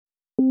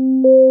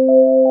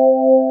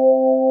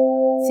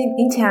Xin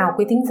kính chào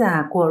quý thính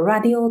giả của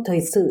Radio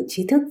Thời sự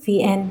Trí thức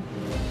VN.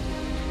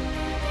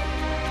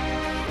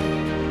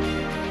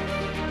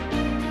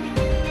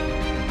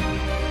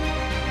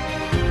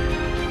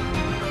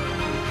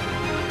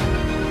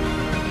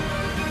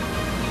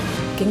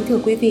 Kính thưa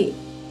quý vị,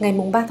 ngày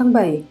 3 tháng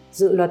 7,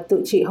 dự luật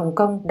tự trị Hồng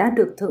Kông đã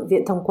được Thượng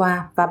viện thông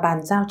qua và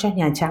bàn giao cho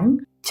Nhà Trắng,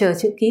 chờ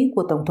chữ ký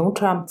của Tổng thống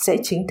Trump sẽ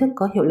chính thức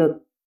có hiệu lực.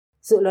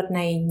 Dự luật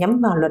này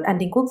nhắm vào luật an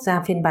ninh quốc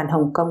gia phiên bản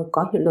Hồng Kông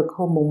có hiệu lực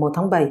hôm 1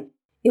 tháng 7,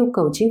 yêu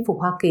cầu chính phủ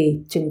Hoa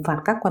Kỳ trừng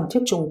phạt các quan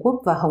chức Trung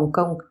Quốc và Hồng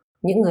Kông,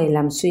 những người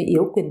làm suy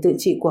yếu quyền tự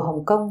trị của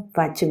Hồng Kông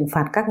và trừng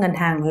phạt các ngân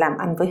hàng làm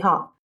ăn với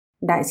họ.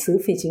 Đại sứ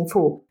phi chính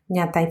phủ,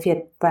 nhà tài phiệt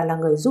và là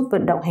người giúp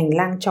vận động hành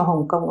lang cho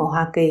Hồng Kông ở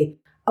Hoa Kỳ,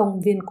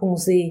 ông Viên Cung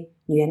Di,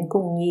 Yuan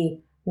Cung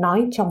Nhi,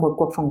 nói trong một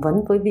cuộc phỏng vấn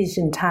với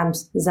Vision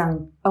Times rằng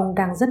ông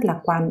đang rất lạc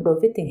quan đối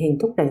với tình hình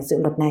thúc đẩy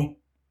dự luật này.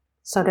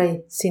 Sau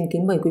đây, xin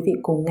kính mời quý vị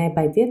cùng nghe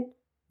bài viết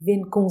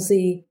Viên Cung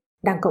Di,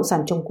 Đảng Cộng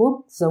sản Trung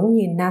Quốc giống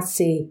như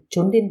Nazi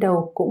trốn đến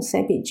đâu cũng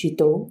sẽ bị truy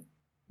tố.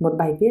 Một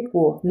bài viết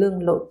của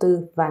Lương Lộ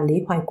Tư và Lý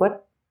Hoài Quất.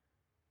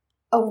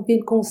 Ông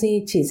Viên Cung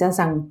Di chỉ ra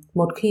rằng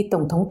một khi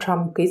Tổng thống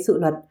Trump ký dự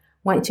luật,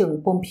 Ngoại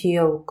trưởng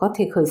Pompeo có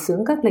thể khởi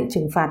xướng các lệnh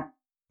trừng phạt.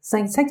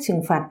 Danh sách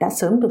trừng phạt đã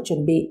sớm được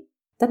chuẩn bị.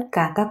 Tất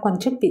cả các quan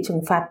chức bị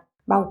trừng phạt,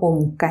 bao gồm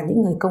cả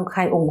những người công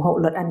khai ủng hộ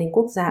luật an ninh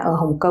quốc gia ở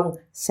Hồng Kông,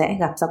 sẽ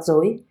gặp rắc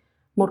rối.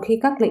 Một khi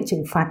các lệnh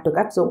trừng phạt được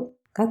áp dụng,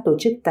 các tổ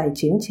chức tài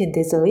chính trên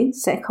thế giới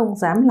sẽ không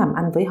dám làm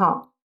ăn với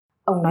họ.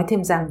 Ông nói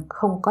thêm rằng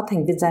không có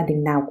thành viên gia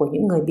đình nào của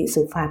những người bị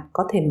xử phạt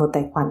có thể mở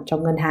tài khoản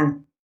trong ngân hàng.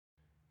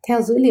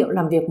 Theo dữ liệu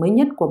làm việc mới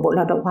nhất của Bộ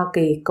Lao động Hoa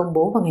Kỳ công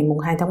bố vào ngày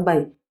 2 tháng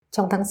 7,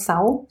 trong tháng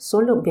 6,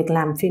 số lượng việc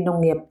làm phi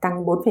nông nghiệp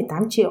tăng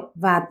 4,8 triệu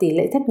và tỷ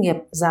lệ thất nghiệp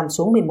giảm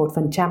xuống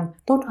 11%,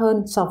 tốt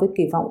hơn so với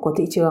kỳ vọng của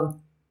thị trường.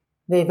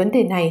 Về vấn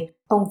đề này,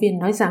 ông Viên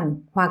nói rằng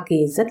Hoa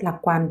Kỳ rất lạc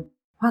quan.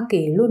 Hoa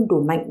Kỳ luôn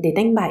đủ mạnh để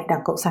đánh bại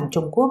Đảng Cộng sản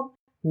Trung Quốc.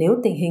 Nếu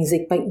tình hình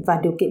dịch bệnh và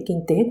điều kiện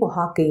kinh tế của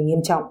Hoa Kỳ nghiêm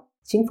trọng,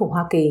 chính phủ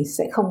Hoa Kỳ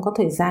sẽ không có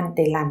thời gian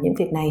để làm những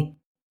việc này.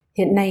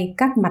 Hiện nay,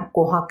 các mặt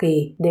của Hoa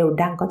Kỳ đều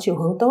đang có chiều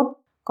hướng tốt,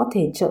 có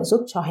thể trợ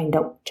giúp cho hành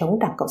động chống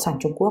Đảng Cộng sản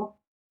Trung Quốc.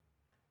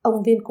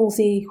 Ông Viên Cung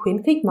Di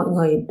khuyến khích mọi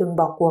người đừng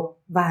bỏ cuộc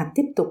và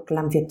tiếp tục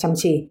làm việc chăm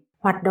chỉ.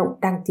 Hoạt động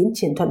đang tiến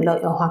triển thuận lợi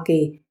ở Hoa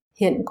Kỳ.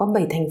 Hiện có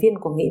 7 thành viên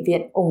của Nghị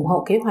viện ủng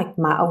hộ kế hoạch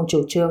mà ông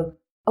chủ trương.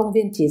 Ông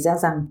Viên chỉ ra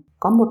rằng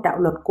có một đạo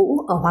luật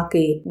cũ ở Hoa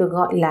Kỳ được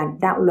gọi là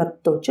đạo luật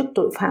tổ chức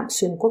tội phạm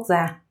xuyên quốc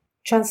gia,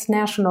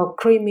 Transnational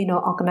Criminal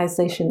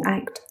Organization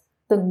Act,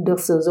 từng được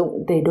sử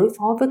dụng để đối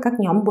phó với các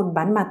nhóm buôn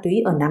bán ma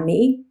túy ở Nam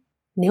Mỹ.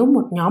 Nếu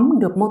một nhóm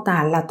được mô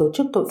tả là tổ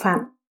chức tội phạm,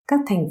 các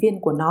thành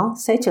viên của nó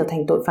sẽ trở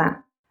thành tội phạm.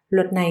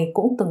 Luật này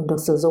cũng từng được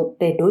sử dụng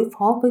để đối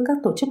phó với các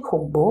tổ chức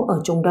khủng bố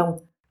ở Trung Đông.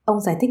 Ông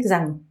giải thích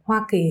rằng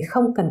Hoa Kỳ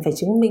không cần phải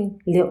chứng minh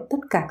liệu tất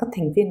cả các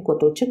thành viên của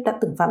tổ chức đã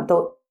từng phạm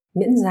tội,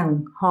 miễn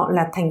rằng họ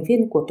là thành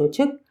viên của tổ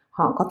chức,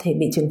 họ có thể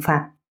bị trừng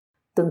phạt.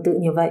 Tương tự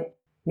như vậy,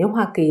 nếu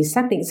Hoa Kỳ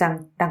xác định rằng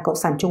Đảng Cộng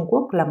sản Trung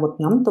Quốc là một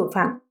nhóm tội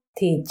phạm,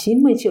 thì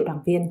 90 triệu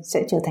đảng viên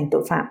sẽ trở thành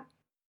tội phạm.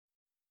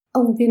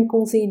 Ông Viên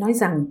Cung Di nói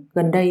rằng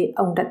gần đây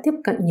ông đã tiếp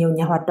cận nhiều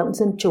nhà hoạt động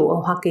dân chủ ở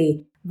Hoa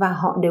Kỳ và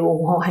họ đều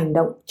ủng hộ hành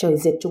động trời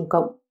diệt Trung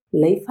Cộng,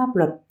 lấy pháp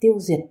luật tiêu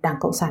diệt Đảng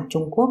Cộng sản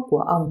Trung Quốc của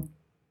ông.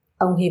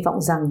 Ông hy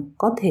vọng rằng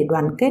có thể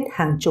đoàn kết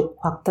hàng chục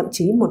hoặc thậm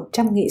chí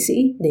 100 nghị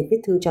sĩ để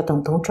viết thư cho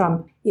Tổng thống Trump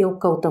yêu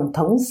cầu Tổng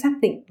thống xác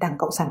định Đảng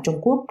Cộng sản Trung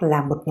Quốc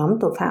là một nhóm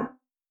tội phạm.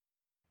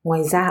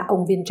 Ngoài ra,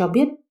 ông Viên cho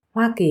biết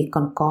Hoa Kỳ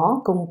còn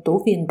có công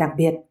tố viên đặc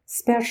biệt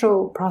Special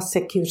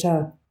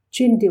Prosecutor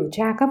chuyên điều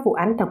tra các vụ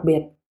án đặc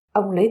biệt.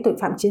 Ông lấy tội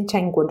phạm chiến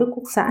tranh của Đức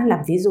Quốc xã làm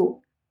ví dụ.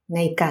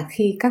 Ngay cả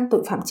khi các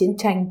tội phạm chiến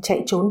tranh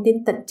chạy trốn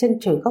đến tận chân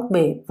trời góc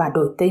bể và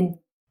đổi tên,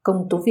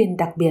 công tố viên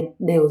đặc biệt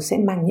đều sẽ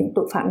mang những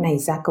tội phạm này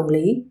ra công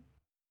lý.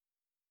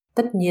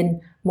 Tất nhiên,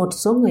 một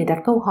số người đặt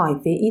câu hỏi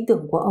về ý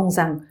tưởng của ông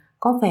rằng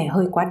có vẻ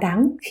hơi quá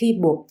đáng khi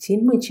buộc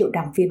 90 triệu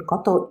đảng viên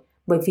có tội,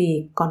 bởi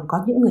vì còn có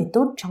những người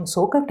tốt trong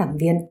số các đảng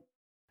viên.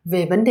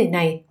 Về vấn đề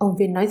này, ông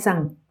Viên nói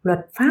rằng luật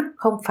pháp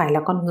không phải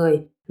là con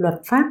người,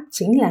 luật pháp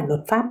chính là luật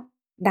pháp.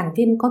 Đảng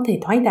viên có thể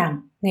thoái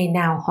đảng, ngày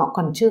nào họ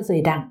còn chưa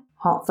rời đảng,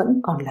 họ vẫn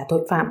còn là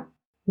tội phạm.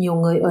 Nhiều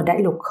người ở đại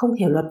lục không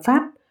hiểu luật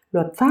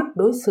pháp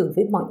đối xử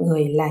với mọi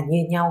người là như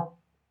nhau.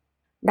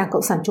 Đảng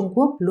Cộng sản Trung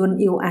Quốc luôn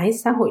yêu ái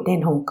xã hội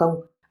đen Hồng Kông.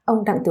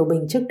 Ông Đặng Tiểu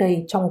Bình trước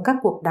đây trong các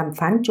cuộc đàm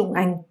phán Trung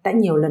Anh đã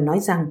nhiều lần nói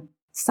rằng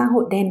xã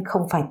hội đen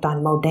không phải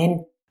toàn màu đen,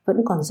 vẫn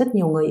còn rất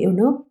nhiều người yêu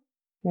nước.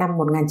 Năm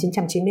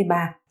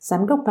 1993,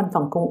 Giám đốc Văn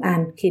phòng Công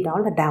an, khi đó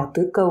là Đào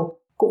Tứ Câu,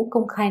 cũng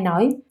công khai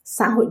nói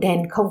xã hội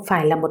đen không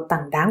phải là một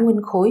tảng đá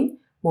nguyên khối,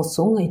 một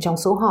số người trong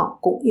số họ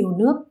cũng yêu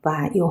nước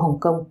và yêu Hồng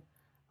Kông.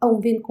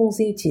 Ông Viên Cung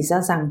Di chỉ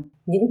ra rằng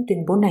những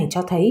tuyên bố này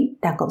cho thấy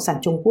Đảng Cộng sản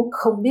Trung Quốc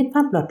không biết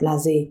pháp luật là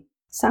gì.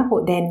 Xã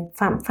hội đen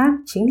phạm pháp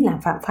chính là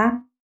phạm pháp.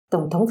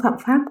 Tổng thống phạm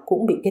pháp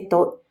cũng bị kết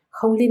tội,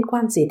 không liên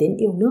quan gì đến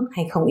yêu nước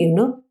hay không yêu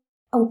nước.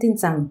 Ông tin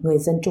rằng người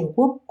dân Trung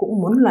Quốc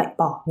cũng muốn loại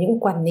bỏ những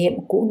quan niệm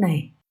cũ này.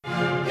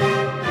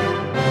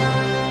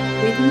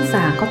 Quý quý thính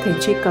giả có thể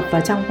truy cập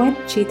vào trang web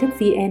tri thức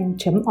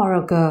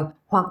vn.org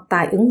hoặc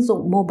tải ứng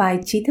dụng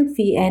mobile tri thức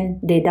VN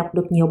để đọc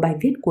được nhiều bài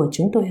viết của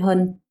chúng tôi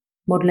hơn.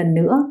 Một lần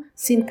nữa,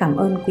 xin cảm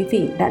ơn quý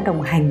vị đã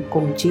đồng hành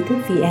cùng Tri thức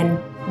VN.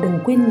 Đừng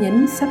quên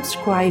nhấn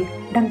subscribe,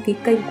 đăng ký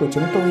kênh của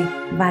chúng tôi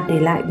và để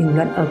lại bình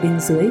luận ở bên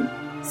dưới.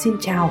 Xin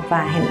chào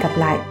và hẹn gặp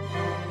lại!